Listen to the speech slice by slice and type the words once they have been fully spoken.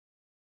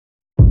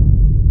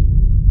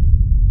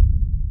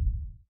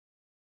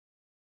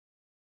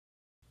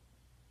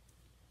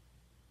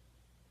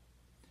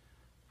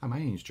Hi, my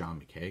name is John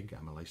McCague.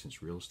 I'm a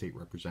licensed real estate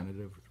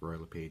representative with Royal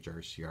Lepage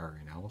RCR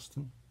in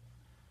Alliston.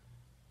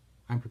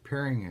 I'm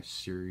preparing a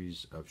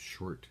series of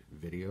short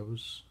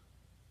videos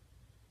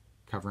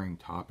covering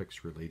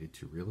topics related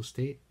to real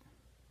estate.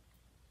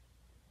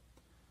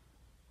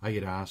 I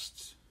get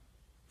asked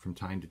from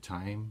time to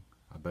time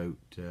about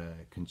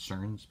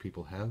concerns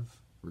people have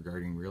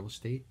regarding real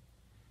estate,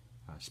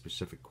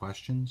 specific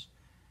questions.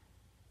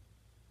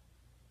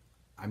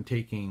 I'm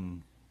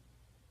taking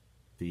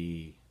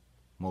the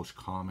most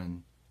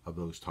common of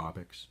those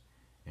topics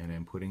and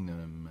I'm putting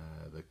them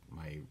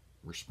my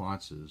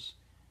responses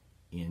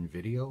in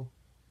video,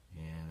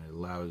 and it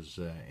allows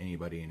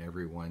anybody and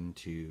everyone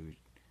to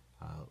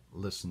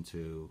listen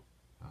to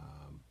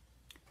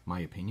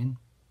my opinion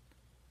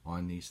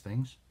on these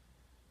things.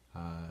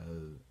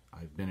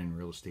 I've been in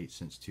real estate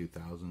since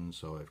 2000,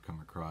 so I've come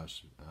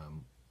across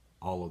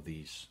all of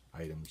these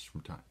items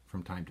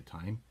from time to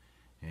time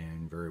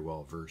and very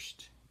well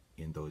versed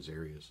in those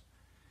areas.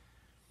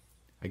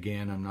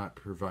 Again, I'm not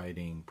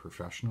providing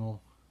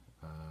professional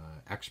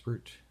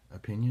expert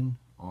opinion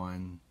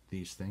on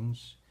these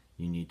things.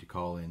 You need to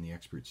call in the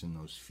experts in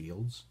those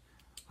fields.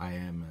 I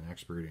am an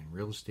expert in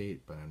real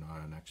estate, but I'm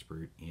not an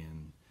expert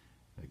in,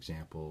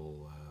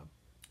 example,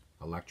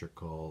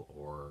 electrical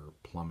or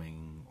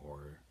plumbing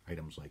or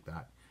items like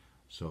that.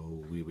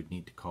 So we would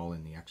need to call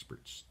in the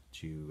experts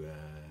to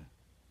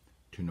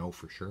know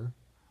for sure.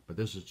 But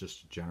this is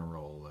just a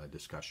general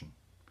discussion.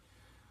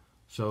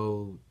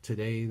 So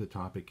today the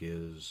topic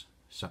is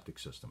septic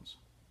systems.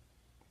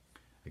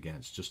 Again,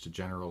 it's just a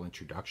general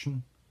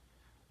introduction.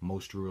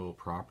 Most rural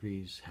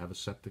properties have a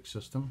septic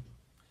system,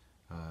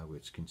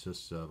 which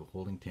consists of a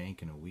holding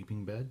tank and a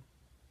weeping bed.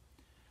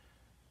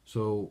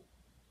 So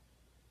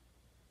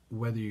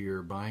whether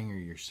you're buying or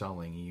you're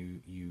selling,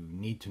 you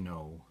need to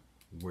know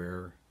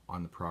where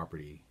on the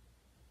property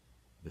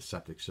the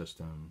septic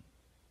system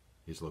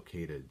is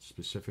located,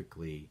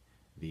 specifically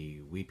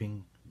the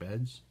weeping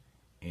beds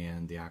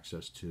and the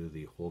access to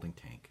the holding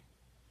tank.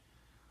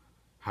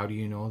 How do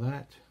you know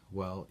that?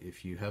 Well,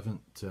 if you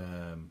haven't,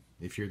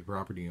 if you're the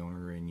property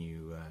owner and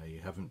you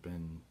haven't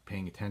been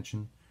paying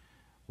attention,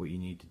 what you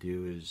need to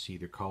do is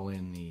either call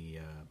in the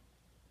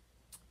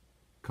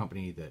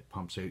company that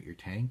pumps out your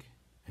tank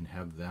and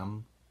have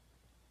them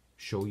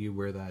show you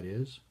where that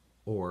is,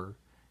 or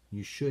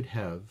you should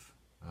have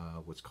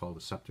what's called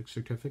a septic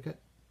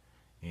certificate,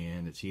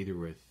 and it's either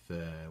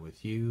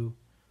with you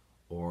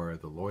or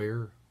the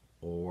lawyer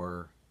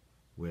or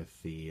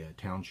with the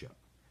township,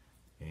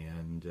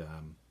 and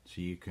so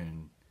you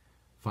can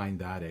find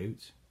that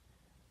out.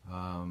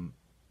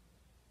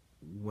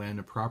 When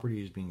a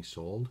property is being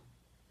sold,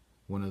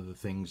 one of the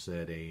things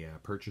that a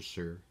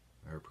purchaser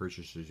or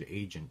purchaser's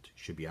agent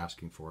should be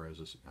asking for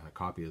is a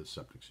copy of the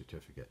septic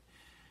certificate.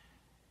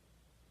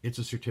 It's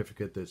a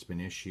certificate that's been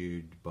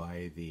issued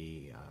by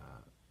the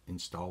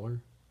installer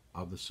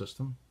of the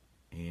system,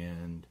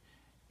 and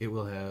it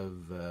will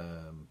have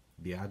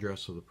the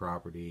address of the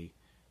property.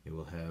 It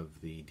will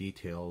have the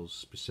details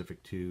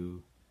specific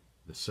to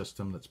the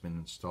system that's been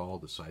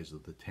installed, the size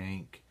of the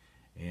tank,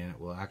 and it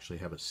will actually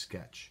have a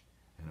sketch,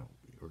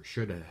 or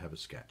should have a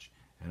sketch,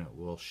 and it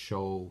will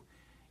show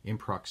in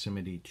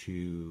proximity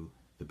to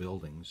the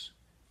buildings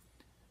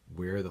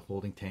where the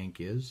holding tank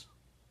is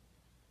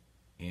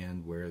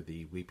and where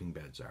the weeping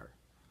beds are.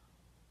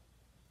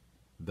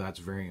 That's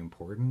very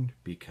important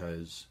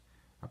because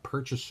a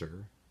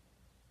purchaser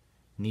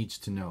needs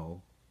to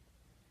know,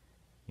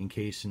 in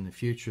case in the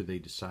future they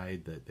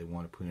decide that they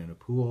want to put in a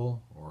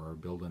pool or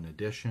build an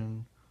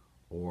addition,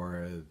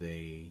 or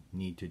they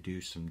need to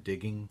do some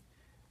digging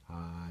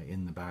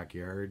in the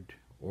backyard,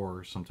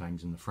 or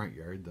sometimes in the front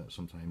yard.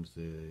 Sometimes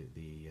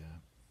the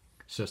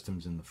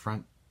system's in the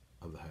front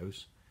of the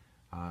house,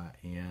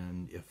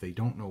 and if they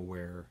don't know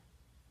where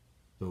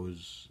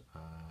those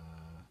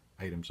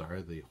items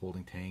are, the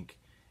holding tank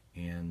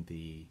and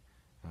the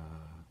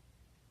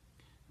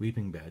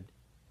weeping bed,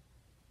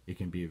 it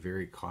can be a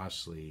very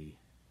costly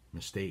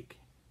mistake.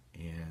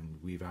 And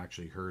we've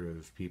actually heard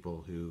of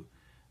people who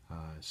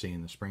say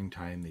in the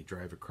springtime they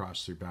drive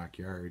across their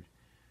backyard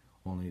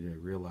only to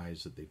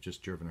realize that they've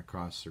just driven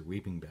across their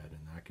weeping bed,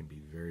 and that can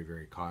be very,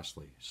 very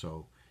costly.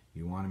 So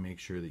you want to make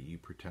sure that you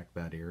protect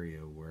that area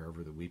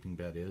wherever the weeping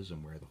bed is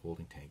and where the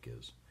holding tank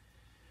is,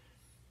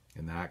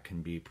 and that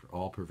can be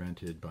all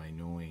prevented by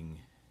knowing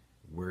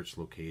where it's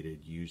located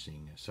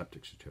using a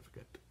septic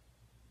certificate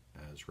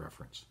as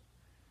reference.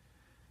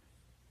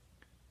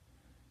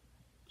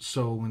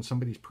 So when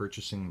somebody's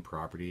purchasing the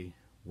property,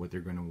 what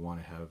they're going to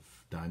want to have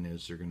done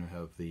is they're going to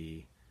have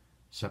the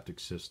septic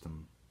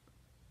system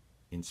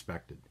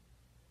inspected.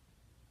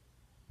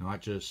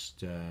 Not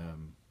just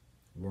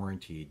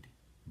warranted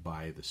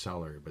by the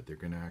seller, but they're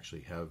going to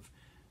actually have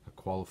a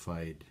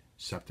qualified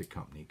septic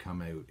company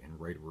come out and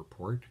write a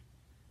report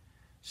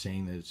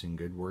saying that it's in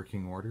good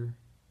working order,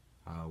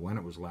 when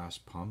it was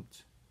last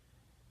pumped,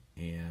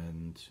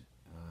 and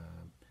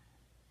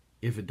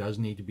if it does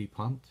need to be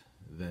pumped,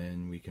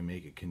 then we can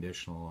make it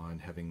conditional on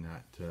having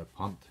that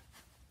pumped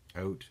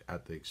out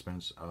at the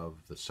expense of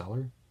the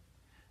seller.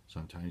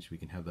 sometimes we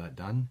can have that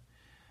done.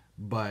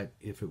 But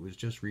if it was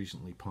just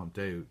recently pumped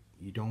out,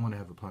 you don't want to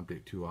have it pumped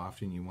out too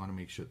often. You want to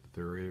make sure that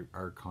there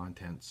are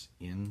contents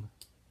in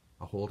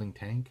a holding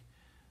tank.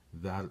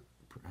 That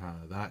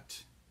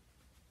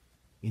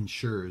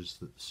ensures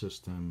that the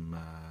system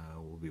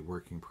will be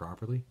working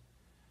properly.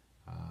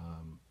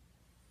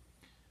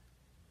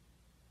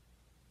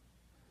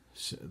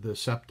 The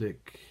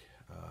septic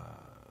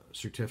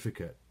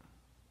certificate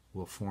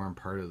will form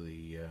part of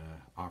the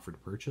offer to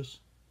purchase,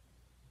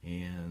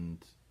 and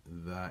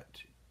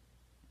that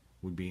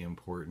would be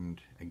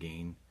important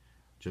again,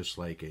 just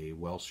like a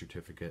well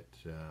certificate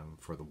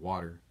for the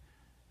water.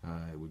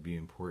 It would be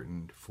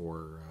important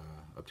for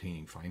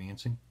obtaining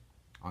financing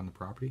on the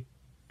property.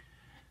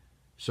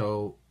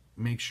 So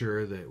make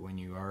sure that when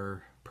you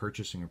are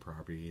purchasing a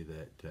property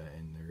that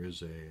and there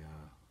is a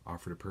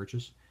offer to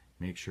purchase,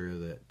 make sure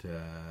that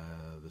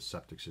the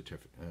septic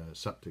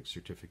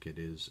certificate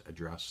is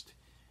addressed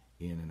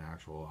in an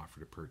actual offer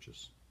to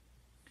purchase.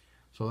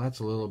 So that's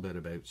a little bit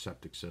about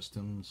septic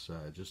systems,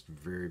 just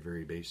very,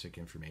 very basic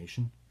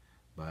information,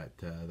 but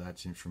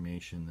that's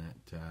information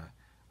that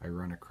I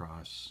run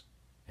across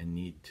and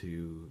need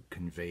to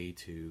convey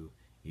to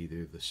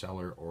either the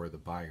seller or the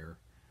buyer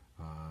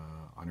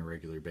on a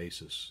regular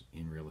basis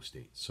in real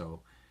estate.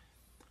 So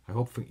I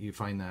hope you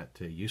find that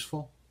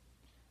useful.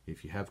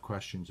 If you have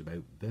questions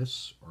about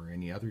this or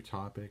any other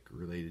topic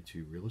related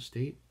to real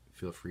estate,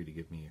 feel free to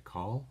give me a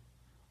call.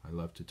 I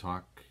love to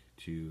talk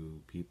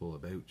to people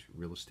about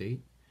real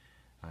estate.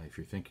 If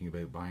you're thinking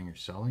about buying or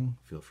selling,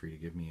 feel free to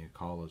give me a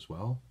call as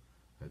well.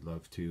 I'd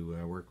love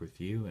to work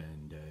with you,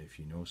 and if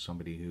you know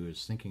somebody who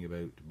is thinking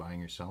about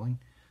buying or selling,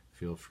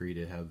 feel free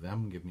to have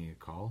them give me a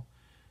call.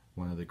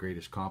 One of the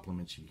greatest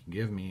compliments you can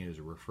give me is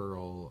a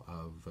referral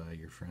of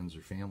your friends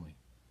or family.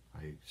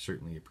 I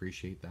certainly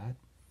appreciate that.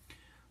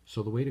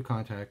 So the way to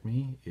contact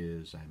me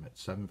is I'm at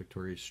 7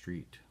 Victoria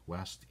Street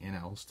West in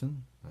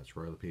Alliston. That's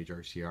Royal Lepage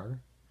RCR.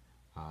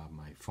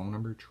 My phone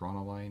number,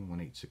 Toronto line,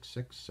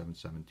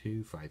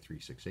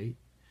 1-866-772-5368.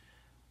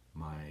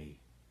 My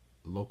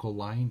local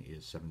line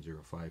is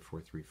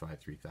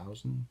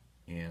 705-435-3000.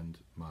 And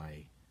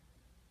my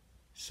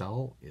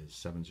cell is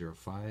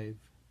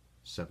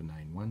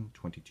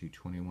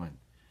 705-791-2221.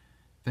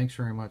 Thanks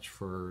very much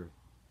for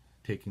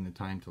taking the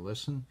time to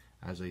listen.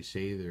 As I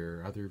say, there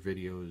are other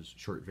videos,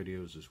 short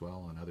videos as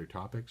well on other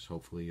topics.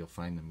 Hopefully you'll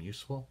find them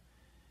useful.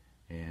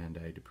 And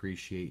I'd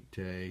appreciate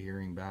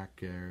hearing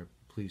back.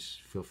 Please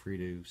feel free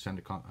to send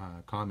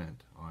a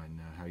comment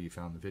on how you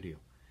found the video.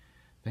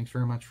 Thanks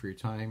very much for your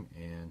time,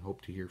 and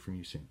hope to hear from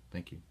you soon.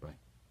 Thank you. Bye.